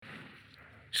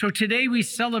So today we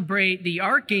celebrate the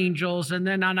archangels, and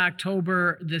then on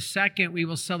October the 2nd, we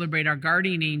will celebrate our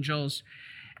guardian angels.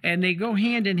 And they go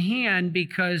hand in hand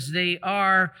because they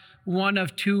are one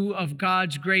of two of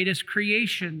God's greatest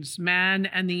creations, man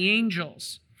and the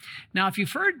angels. Now, if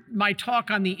you've heard my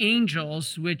talk on the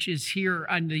angels, which is here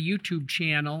on the YouTube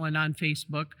channel and on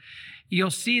Facebook, you'll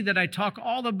see that I talk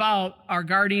all about our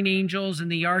guardian angels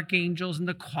and the archangels and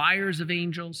the choirs of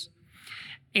angels.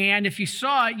 And if you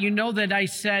saw it, you know that I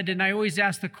said, and I always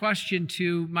ask the question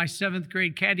to my 7th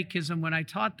grade catechism when I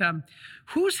taught them,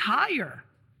 who's higher,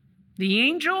 the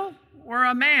angel or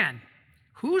a man?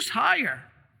 Who's higher?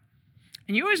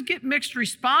 And you always get mixed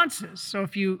responses. So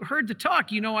if you heard the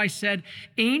talk, you know I said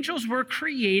angels were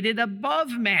created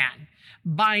above man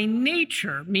by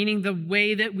nature, meaning the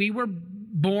way that we were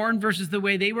born versus the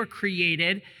way they were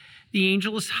created. The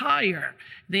angel is higher.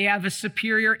 They have a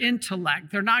superior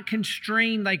intellect. They're not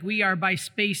constrained like we are by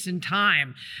space and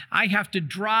time. I have to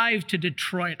drive to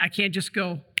Detroit. I can't just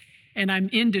go and I'm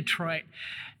in Detroit.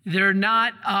 They're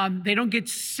not, they don't get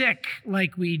sick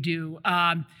like we do.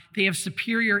 They have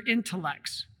superior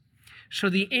intellects. So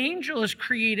the angel is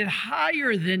created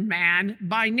higher than man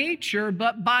by nature,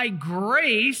 but by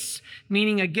grace,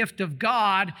 meaning a gift of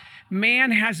God,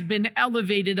 man has been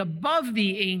elevated above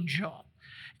the angel.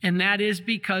 And that is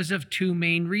because of two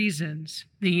main reasons.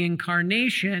 The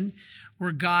incarnation,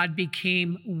 where God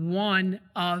became one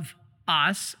of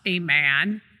us, a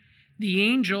man. The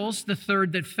angels, the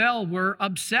third that fell, were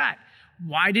upset.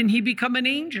 Why didn't he become an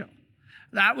angel?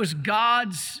 That was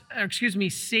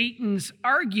Satan's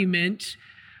argument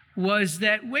was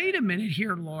that, wait a minute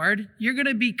here, Lord, you're going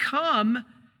to become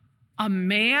a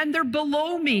man? They're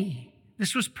below me.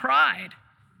 This was pride.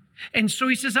 And so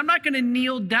he says, I'm not going to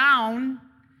kneel down,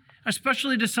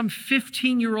 especially to some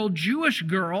 15-year-old Jewish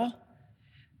girl.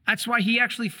 That's why he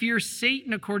actually fears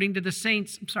Satan, according to the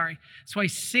saints. That's why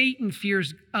Satan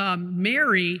fears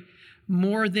Mary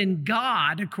more than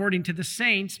God, according to the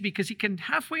saints, because he can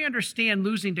halfway understand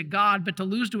losing to God, but to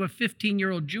lose to a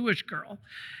 15-year-old Jewish girl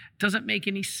doesn't make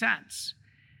any sense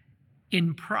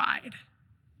in pride.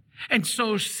 And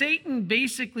so Satan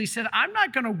basically said, I'm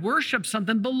not going to worship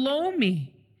something below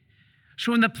me.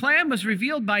 So when the plan was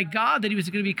revealed by God that he was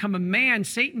going to become a man,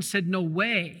 Satan said, no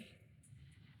way.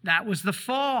 That was the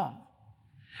fall.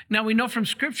 Now we know from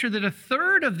Scripture that a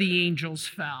third of the angels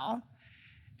fell.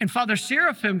 And Father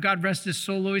Seraphim, God rest his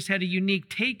soul, always had a unique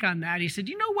take on that. He said,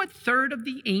 you know what third of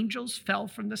the angels fell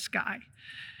from the sky?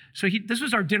 So this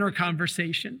was our dinner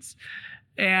conversations.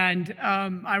 And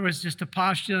I was just a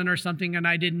postulant or something, and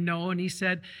I didn't know. And he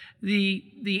said, the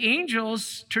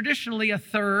angels, traditionally a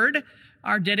third,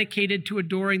 are dedicated to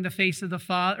adoring the face of the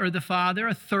Father,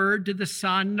 a third to the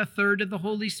Son, a third to the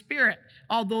Holy Spirit.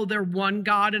 Although they're one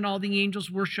God and all the angels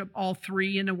worship all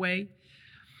three in a way.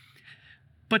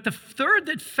 But the third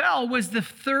that fell was the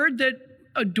third that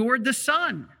adored the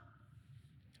Son,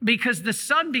 because the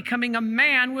Son becoming a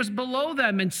man was below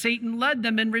them and Satan led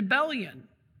them in rebellion.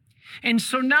 And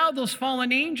so now those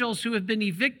fallen angels who have been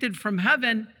evicted from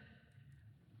heaven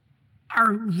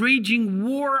are waging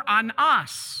war on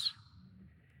us.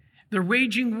 They're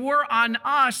waging war on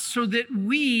us so that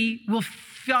we will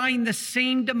find the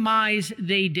same demise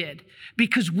they did,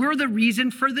 because we're the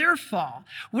reason for their fall.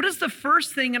 What is the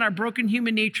first thing in our broken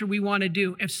human nature we want to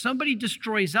do? If somebody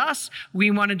destroys us,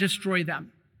 we want to destroy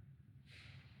them.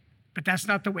 But that's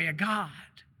not the way of God.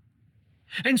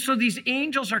 And so these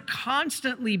angels are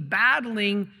constantly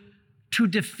battling to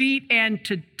defeat and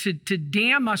to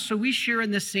damn us, so we share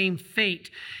in the same fate.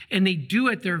 And they do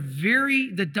it,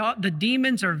 the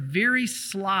demons are very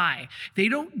sly. They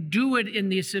don't do it in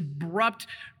this abrupt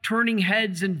turning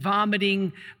heads and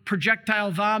vomiting,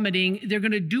 projectile vomiting. They're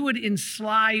going to do it in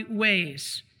sly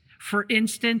ways. For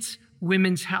instance,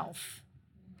 women's health.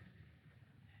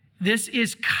 This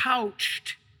is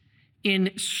couched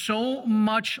in so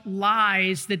much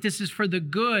lies that this is for the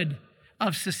good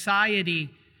of society.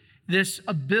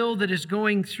 A bill that is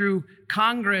going through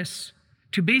Congress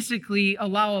to basically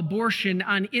allow abortion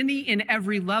on any and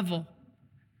every level.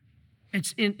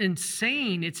 It's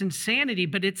insane. It's insanity,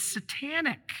 but it's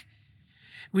satanic.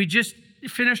 We just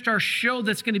finished our show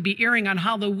that's going to be airing on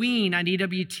Halloween on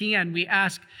EWTN. We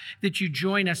ask that you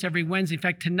join us every Wednesday. In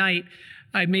fact, tonight,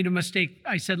 I made a mistake.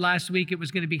 I said last week it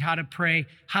was going to be How to Pray.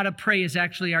 How to Pray is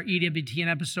actually our EWTN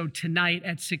episode tonight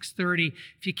at 6:30.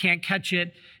 If you can't catch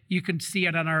it, you can see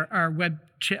it on our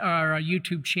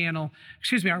YouTube channel,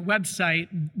 our website,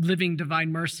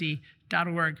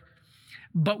 livingdivinemercy.org.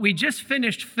 But we just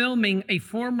finished filming a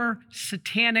former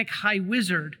satanic high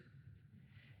wizard.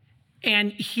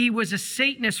 And he was a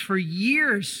Satanist for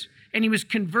years. and he was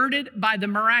converted by the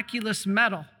miraculous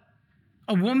medal.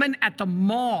 A woman at the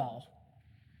mall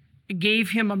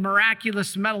gave him a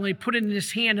miraculous medal, and he put it in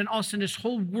his hand, and all of a sudden his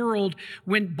whole world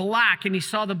went black, and he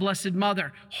saw the Blessed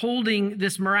Mother holding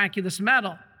this miraculous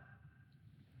medal.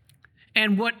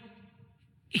 And what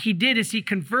he did is he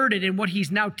converted, and what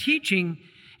he's now teaching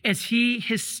is he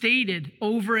has stated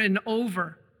over and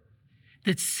over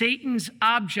that Satan's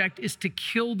object is to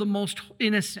kill the most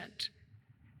innocent,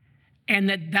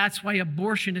 and that's why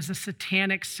abortion is a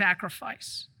satanic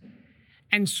sacrifice.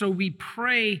 And so we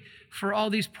pray for all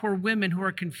these poor women who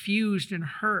are confused and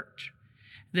hurt,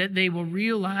 that they will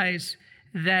realize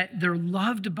that they're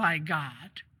loved by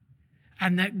God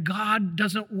and that God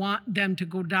doesn't want them to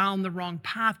go down the wrong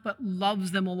path, but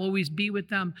loves them, will always be with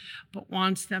them, but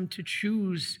wants them to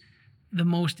choose the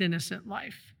most innocent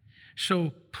life.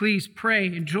 So please pray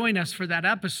and join us for that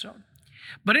episode.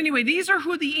 But anyway, these are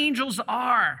who the angels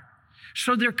are.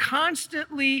 So they're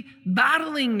constantly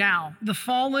battling now, the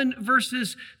fallen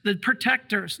versus the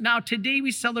protectors. Now, today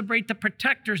we celebrate the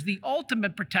protectors, the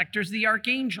ultimate protectors, the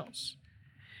archangels.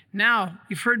 Now,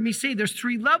 you've heard me say there's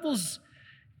 3 levels,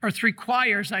 or 3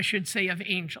 choirs, I should say, of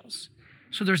angels.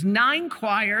 So there's 9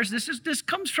 choirs. This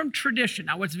comes from tradition.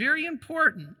 Now, what's very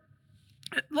important,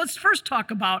 let's first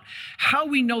talk about how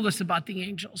we know this about the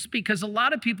angels, because a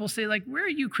lot of people say, like, where are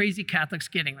you crazy Catholics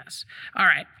getting this? All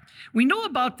right. We know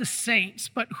about the saints,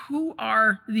 but who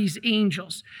are these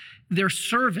angels? They're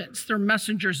servants. They're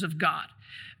messengers of God.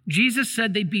 Jesus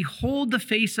said they behold the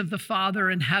face of the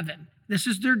Father in heaven. This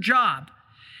is their job.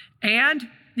 And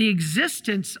the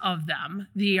existence of them,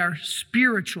 they are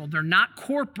spiritual. They're not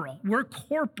corporal. We're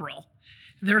corporal.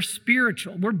 They're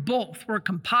spiritual. We're both. We're a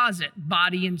composite,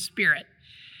 body and spirit.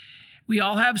 We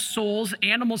all have souls.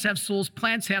 Animals have souls.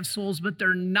 Plants have souls, but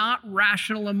they're not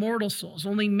rational, immortal souls.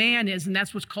 Only man is, and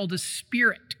that's what's called a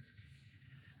spirit.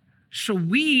 So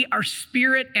we are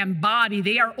spirit and body.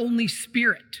 They are only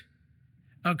spirit,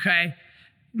 okay?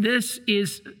 This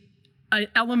is an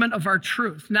element of our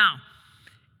truth. Now,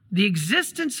 the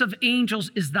existence of angels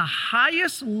is the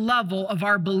highest level of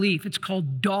our belief. It's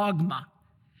called dogma.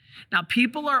 Now,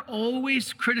 people are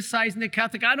always criticizing the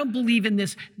Catholic. I don't believe in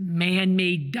this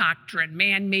man-made doctrine,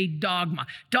 man-made dogma.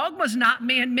 Dogma is not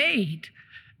man-made.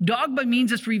 Dogma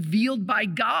means it's revealed by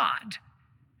God.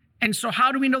 And so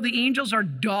how do we know the angels are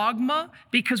dogma?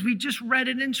 Because we just read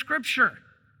it in Scripture.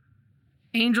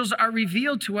 Angels are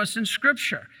revealed to us in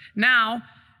Scripture. Now,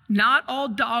 not all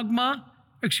dogma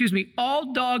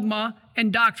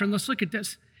and doctrine. Let's look at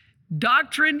this.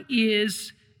 Doctrine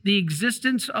is the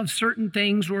existence of certain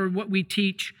things or what we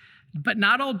teach, but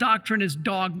not all doctrine is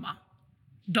dogma.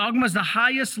 Dogma is the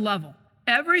highest level.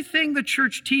 Everything the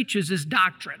church teaches is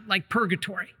doctrine, like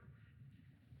purgatory.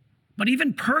 But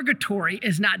even purgatory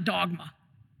is not dogma.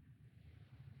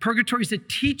 Purgatory is a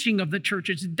teaching of the church.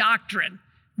 It's doctrine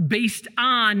based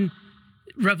on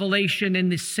revelation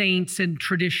and the saints and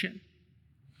tradition,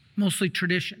 mostly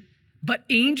tradition. But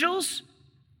angels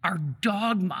are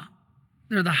dogma.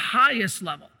 They're the highest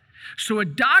level. So a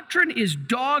doctrine is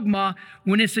dogma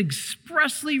when it's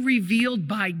expressly revealed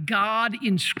by God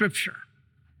in Scripture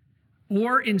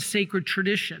or in sacred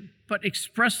tradition, but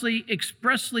expressly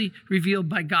revealed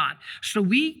by God. So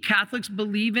we Catholics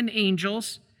believe in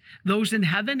angels, those in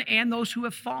heaven and those who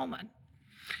have fallen.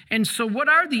 And so what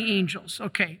are the angels?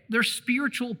 Okay, they're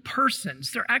spiritual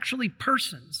persons. They're actually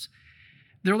persons.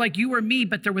 They're like you or me,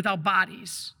 but they're without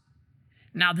bodies.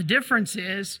 Now the difference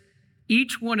is,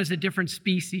 each one is a different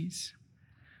species.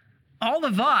 All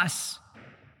of us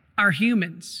are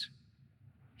humans,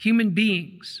 human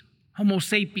beings, Homo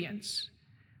sapiens.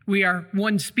 We are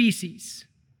one species.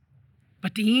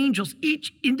 But the angels,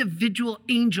 each individual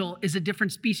angel is a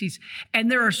different species. And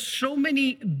there are so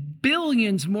many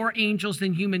billions more angels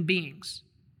than human beings.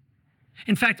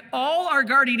 In fact, all our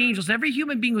guardian angels, every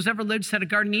human being who's ever lived said a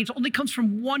guardian angel only comes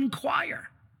from one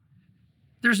choir.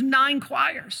 There's 9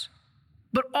 choirs.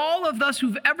 But all of us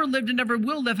who've ever lived and ever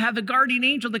will live have a guardian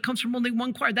angel that comes from only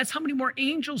one choir. That's how many more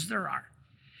angels there are.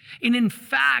 And in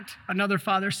fact, another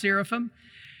Father Seraphim,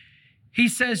 he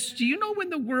says, do you know when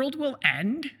the world will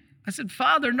end? I said,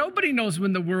 Father, nobody knows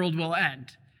when the world will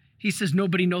end. He says,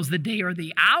 nobody knows the day or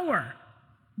the hour,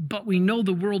 but we know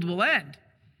the world will end.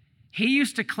 He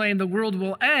used to claim the world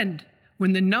will end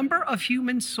when the number of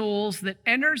human souls that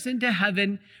enters into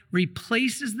heaven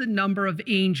replaces the number of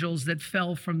angels that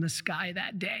fell from the sky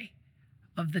that day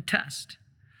of the test.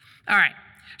 All right,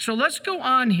 so let's go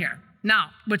on here.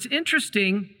 Now, what's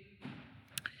interesting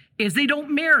is they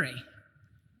don't marry.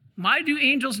 Why do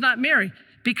angels not marry?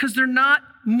 Because they're not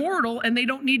mortal and they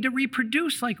don't need to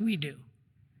reproduce like we do.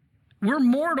 We're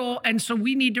mortal, and so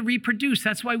we need to reproduce.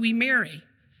 That's why we marry.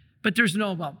 But there's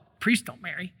no, well, priests don't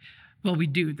marry. Well, we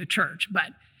do, the church.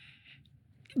 But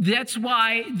that's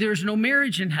why there's no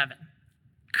marriage in heaven,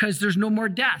 because there's no more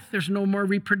death. There's no more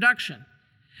reproduction.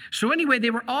 So anyway, they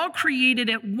were all created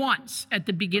at once at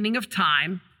the beginning of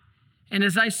time. And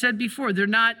as I said before, they're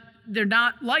not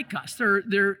like us.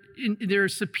 They're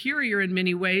superior in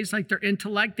many ways, like their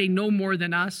intellect. They know more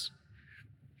than us.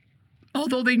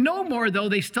 Although they know more, though,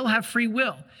 they still have free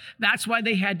will. That's why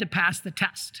they had to pass the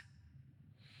test.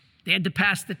 They had to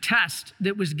pass the test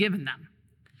that was given them.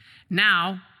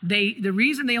 Now, the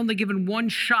reason they only given one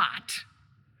shot,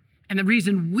 and the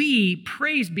reason we,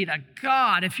 praise be to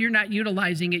God, if you're not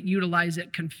utilizing it, utilize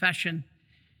it, confession.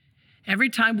 Every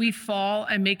time we fall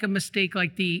and make a mistake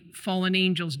like the fallen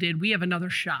angels did, we have another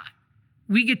shot.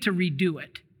 We get to redo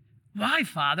it. Why,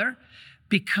 Father?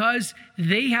 Because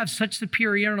they have such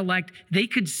superior intellect, they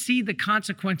could see the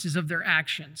consequences of their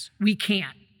actions. We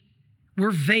can't.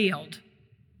 We're veiled.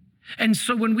 And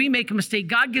so when we make a mistake,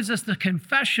 God gives us the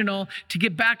confessional to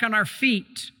get back on our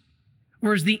feet.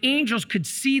 Whereas the angels could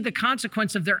see the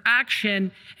consequence of their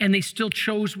action, and they still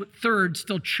chose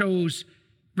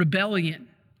rebellion.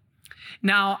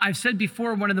 Now, I've said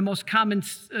before, one of the most common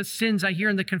sins I hear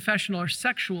in the confessional are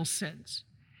sexual sins.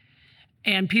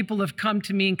 And people have come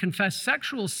to me and confessed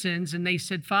sexual sins, and they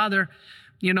said, Father,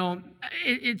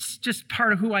 it's just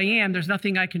part of who I am. There's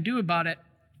nothing I can do about it.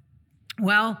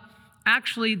 Well,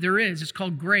 actually, there is. It's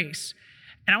called grace.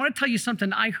 And I want to tell you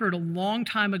something I heard a long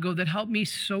time ago that helped me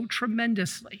so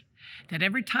tremendously, that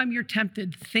every time you're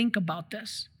tempted, think about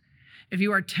this. If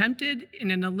you are tempted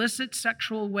in an illicit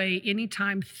sexual way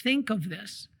anytime, think of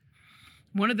this.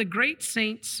 One of the great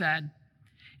saints said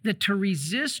that to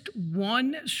resist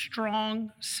one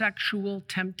strong sexual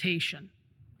temptation,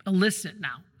 illicit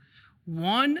now,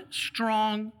 one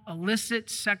strong illicit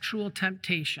sexual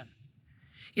temptation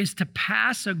is to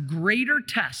pass a greater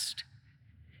test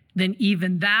than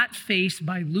even that faced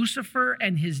by Lucifer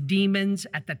and his demons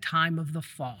at the time of the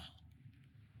fall.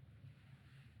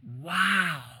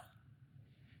 Wow.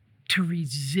 To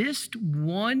resist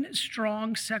one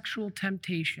strong sexual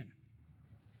temptation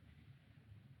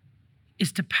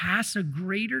is to pass a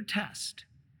greater test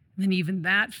than even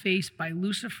that faced by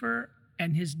Lucifer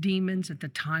and his demons at the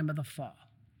time of the fall.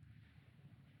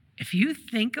 If you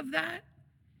think of that,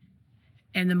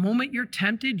 and the moment you're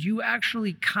tempted, you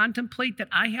actually contemplate that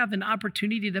I have an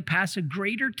opportunity to pass a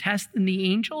greater test than the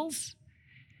angels,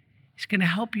 it's going to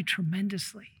help you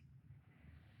tremendously.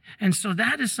 And so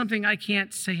that is something I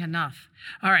can't say enough.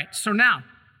 All right, so now,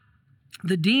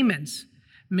 the demons,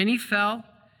 many fell,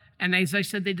 and as I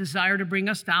said, they desire to bring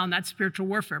us down. That's spiritual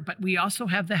warfare. But we also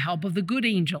have the help of the good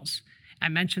angels. I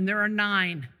mentioned there are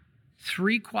 9,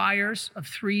 3 choirs of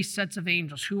 3 sets of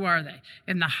angels. Who are they?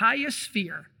 In the highest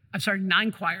sphere,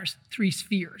 9 choirs, 3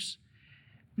 spheres,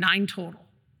 9 total.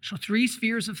 So 3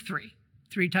 spheres of 3.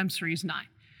 3 times 3 is 9.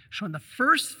 So in the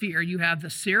first sphere, you have the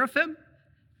seraphim,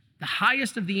 the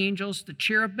highest of the angels, the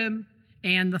cherubim,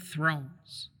 and the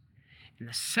thrones. In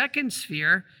the second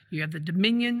sphere, you have the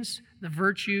dominions, the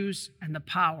virtues, and the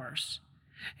powers.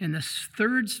 In the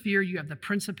third sphere, you have the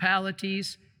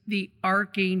principalities, the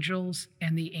archangels,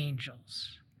 and the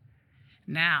angels.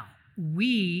 Now,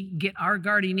 we get our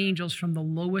guardian angels from the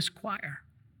lowest choir,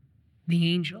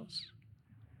 the angels.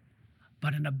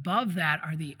 But above that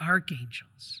are the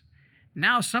archangels.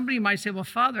 Now, somebody might say, well,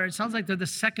 Father, it sounds like they're the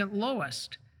second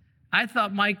lowest. I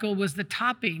thought Michael was the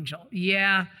top angel.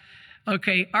 Yeah,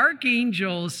 okay,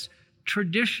 archangels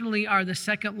traditionally are the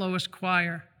second lowest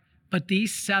choir, but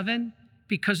these 7,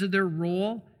 because of their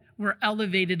role, were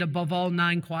elevated above all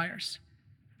 9 choirs.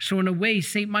 So in a way,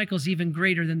 St. Michael's even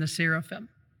greater than the seraphim.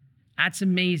 That's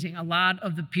amazing. A lot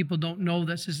of the people don't know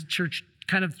this. This is church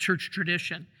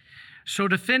tradition. So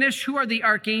to finish, who are the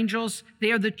archangels?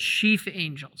 They are the chief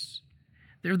angels.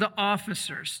 They're the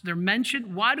officers. They're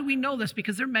mentioned. Why do we know this?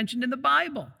 Because they're mentioned in the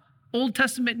Bible, Old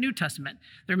Testament, New Testament.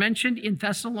 They're mentioned in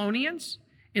Thessalonians,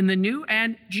 in the New,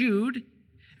 and Jude,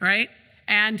 right?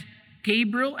 And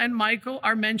Gabriel and Michael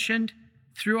are mentioned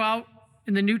throughout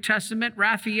in the New Testament.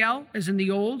 Raphael is in the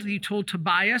Old. He told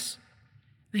Tobias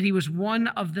that he was one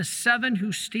of the 7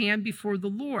 who stand before the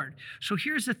Lord. So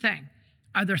here's the thing.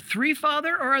 Are there 3,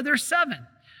 Father, or are there 7?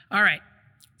 All right.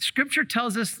 Scripture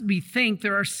tells us we think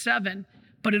there are 7,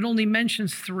 but it only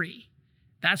mentions 3.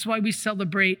 That's why we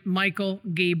celebrate Michael,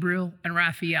 Gabriel, and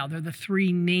Raphael. They're the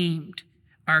 3 named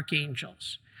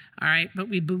archangels. All right, but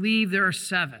we believe there are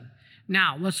 7.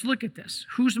 Now, let's look at this.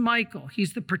 Who's Michael?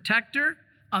 He's the protector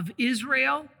of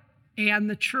Israel and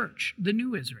the church, the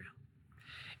new Israel.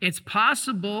 It's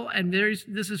possible, and this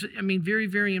is, very,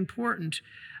 very important.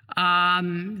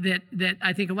 that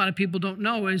I think a lot of people don't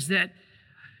know is that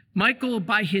Michael,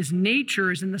 by his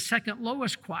nature, is in the second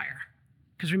lowest choir.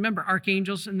 Because remember,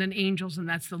 archangels and then angels, and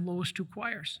that's the lowest two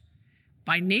choirs.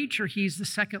 By nature, he's the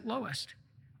second lowest.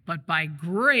 But by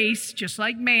grace, just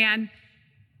like man,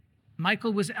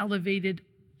 Michael was elevated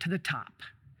to the top.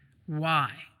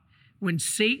 Why? When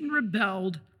Satan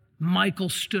rebelled, Michael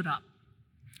stood up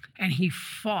and he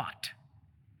fought.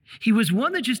 He was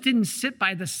one that just didn't sit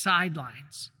by the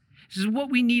sidelines. This is what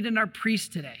we need in our priests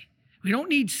today. We don't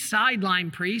need sideline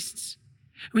priests.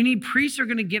 We need priests who are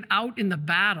going to get out in the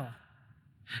battle.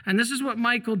 And this is what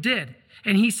Michael did.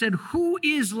 And he said, "Who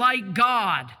is like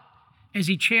God?" As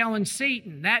he challenged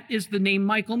Satan. That is the name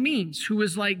Michael means, who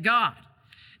is like God.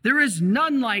 There is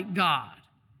none like God.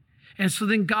 And so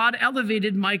then God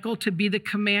elevated Michael to be the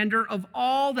commander of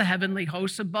all the heavenly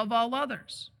hosts above all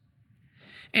others.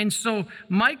 And so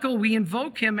Michael, we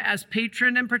invoke him as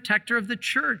patron and protector of the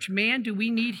church. Man, do we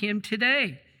need him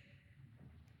today,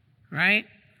 right?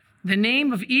 The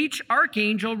name of each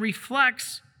archangel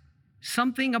reflects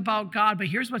something about God, but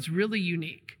here's what's really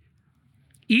unique.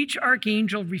 Each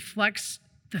archangel reflects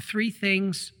the three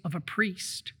things of a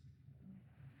priest.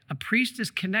 A priest is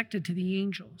connected to the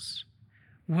angels.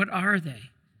 What are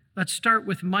they? Let's start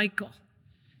with Michael.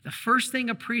 The first thing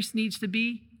a priest needs to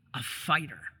be, a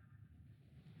fighter.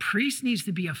 Priest needs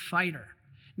to be a fighter.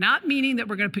 Not meaning that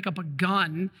we're going to pick up a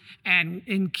gun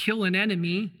and kill an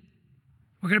enemy.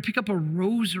 We're going to pick up a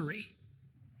rosary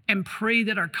and pray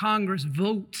that our Congress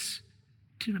votes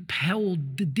to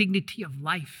uphold the dignity of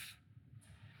life.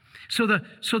 So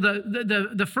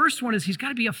the first one is he's got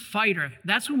to be a fighter.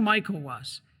 That's who Michael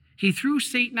was. He threw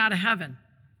Satan out of heaven.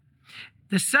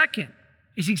 The second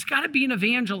is he's got to be an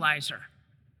evangelizer.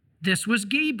 This was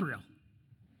Gabriel.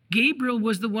 Gabriel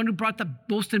was the one who brought the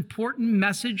most important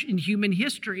message in human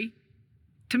history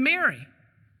to Mary,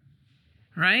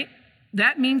 right?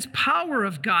 That means power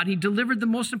of God. He delivered the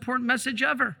most important message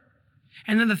ever.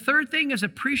 And then the third thing is a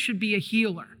priest should be a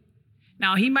healer.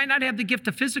 Now, he might not have the gift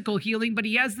of physical healing, but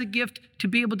he has the gift to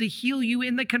be able to heal you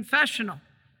in the confessional.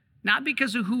 Not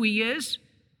because of who he is.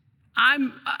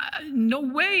 I'm no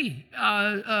way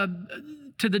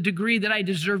to the degree that I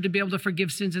deserve to be able to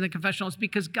forgive sins in the confessional. It's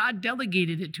because God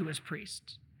delegated it to his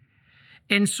priests.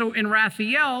 And so in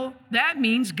Raphael, that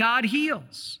means God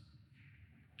heals.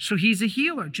 So he's a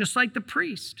healer, just like the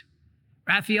priest.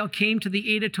 Raphael came to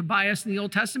the aid of Tobias in the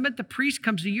Old Testament. The priest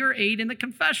comes to your aid in the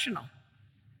confessional.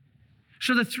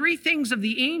 So the three things of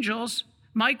the angels,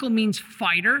 Michael means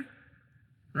fighter,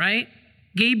 right?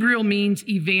 Gabriel means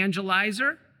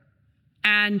evangelizer.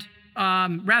 And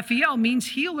Raphael means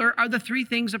healer, are the three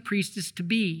things a priest is to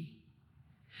be.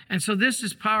 And so this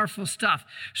is powerful stuff.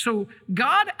 So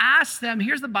God asked them,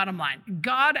 here's the bottom line.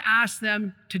 God asked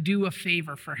them to do a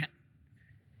favor for him.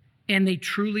 And they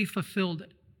truly fulfilled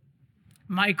it.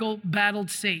 Michael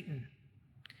battled Satan,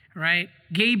 right?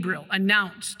 Gabriel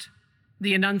announced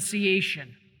the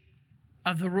annunciation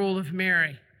of the role of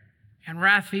Mary. And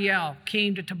Raphael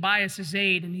came to Tobias'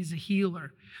 aid, and he's a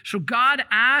healer. So God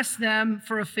asked them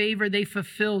for a favor. They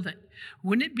fulfilled it.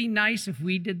 Wouldn't it be nice if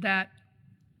we did that?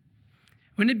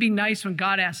 Wouldn't it be nice when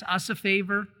God asks us a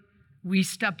favor, we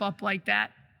step up like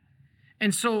that?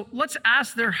 And so let's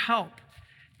ask their help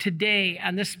today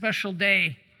on this special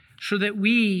day so that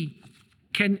we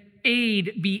can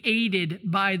be aided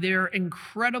by their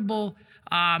incredible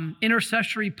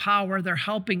intercessory power. They're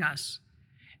helping us.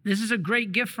 This is a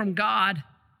great gift from God,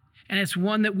 and it's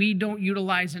one that we don't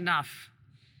utilize enough.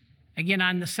 Again,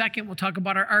 on the second, we'll talk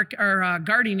about our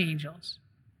guardian angels.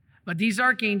 But these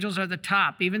archangels are the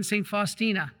top. Even St.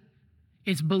 Faustina,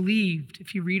 it's believed,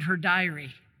 if you read her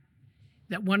diary,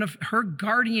 that one of her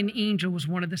guardian angel was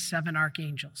one of the 7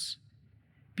 archangels.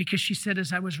 Because she said,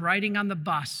 as I was riding on the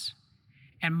bus,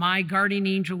 and my guardian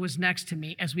angel was next to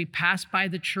me, as we passed by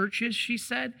the churches, she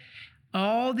said,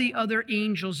 all the other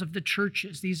angels of the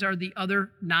churches, these are the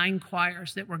other 9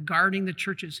 choirs that were guarding the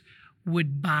churches,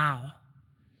 would bow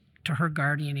to her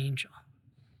guardian angel,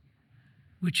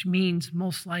 which means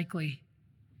most likely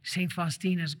St.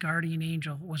 Faustina's guardian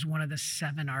angel was one of the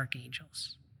 7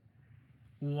 archangels.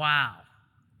 Wow,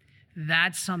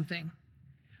 that's something.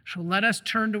 So let us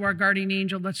turn to our guardian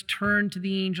angel. Let's turn to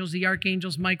the angels, the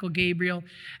archangels, Michael, Gabriel.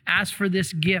 Ask for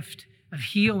this gift of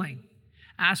healing.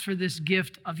 Ask for this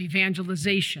gift of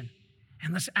evangelization.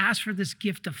 And let's ask for this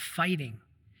gift of fighting.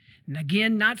 And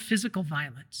again, not physical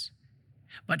violence,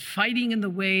 but fighting in the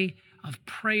way of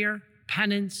prayer,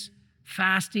 penance,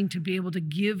 fasting to be able to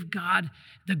give God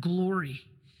the glory.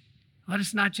 Let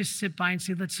us not just sit by and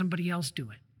say, let somebody else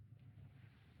do it.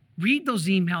 Read those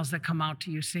emails that come out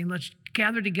to you saying, let's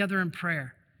gather together in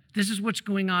prayer. This is what's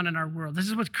going on in our world. This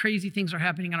is what crazy things are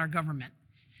happening in our government.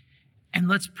 And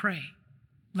let's pray.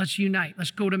 Let's unite.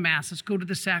 Let's go to Mass. Let's go to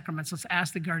the sacraments. Let's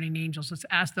ask the guardian angels. Let's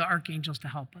ask the archangels to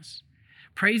help us.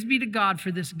 Praise be to God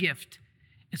for this gift.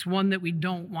 It's one that we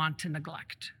don't want to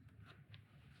neglect.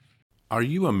 Are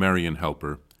you a Marian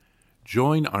helper?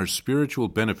 Join our Spiritual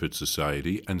Benefit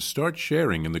Society and start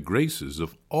sharing in the graces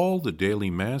of all the daily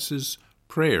masses,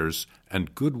 prayers,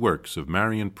 and good works of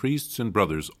Marian priests and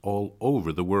brothers all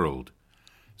over the world.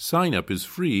 Sign up is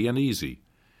free and easy.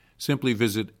 Simply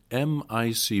visit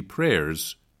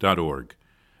micprayers.org.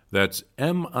 That's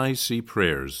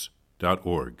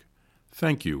micprayers.org.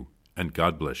 Thank you, and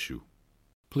God bless you.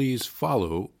 Please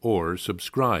follow or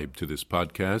subscribe to this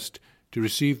podcast to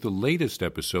receive the latest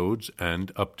episodes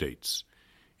and updates.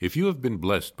 If you have been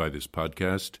blessed by this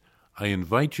podcast, I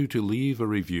invite you to leave a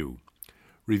review.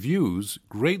 Reviews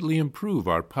greatly improve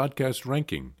our podcast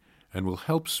ranking and will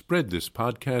help spread this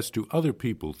podcast to other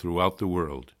people throughout the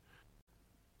world.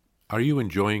 Are you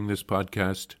enjoying this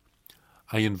podcast?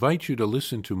 I invite you to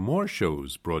listen to more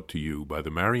shows brought to you by the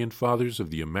Marian Fathers of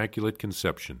the Immaculate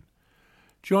Conception.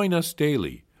 Join us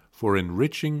daily for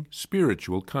enriching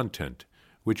spiritual content,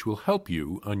 which will help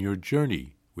you on your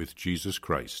journey with Jesus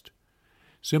Christ.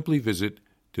 Simply visit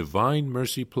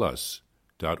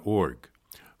DivineMercyPlus.org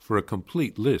for a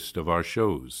complete list of our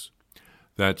shows.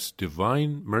 That's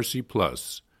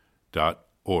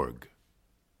DivineMercyPlus.org.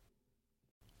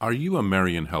 Are you a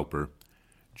Marian helper?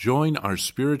 Join our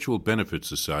Spiritual Benefit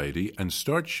Society and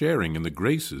start sharing in the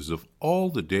graces of all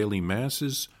the daily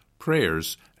masses,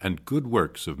 prayers, and good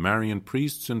works of Marian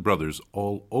priests and brothers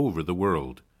all over the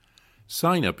world.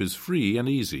 Sign up is free and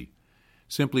easy.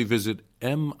 Simply visit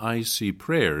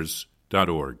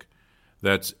micprayers.org.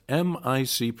 That's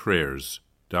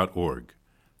micprayers.org.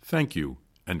 Thank you,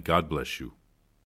 and God bless you.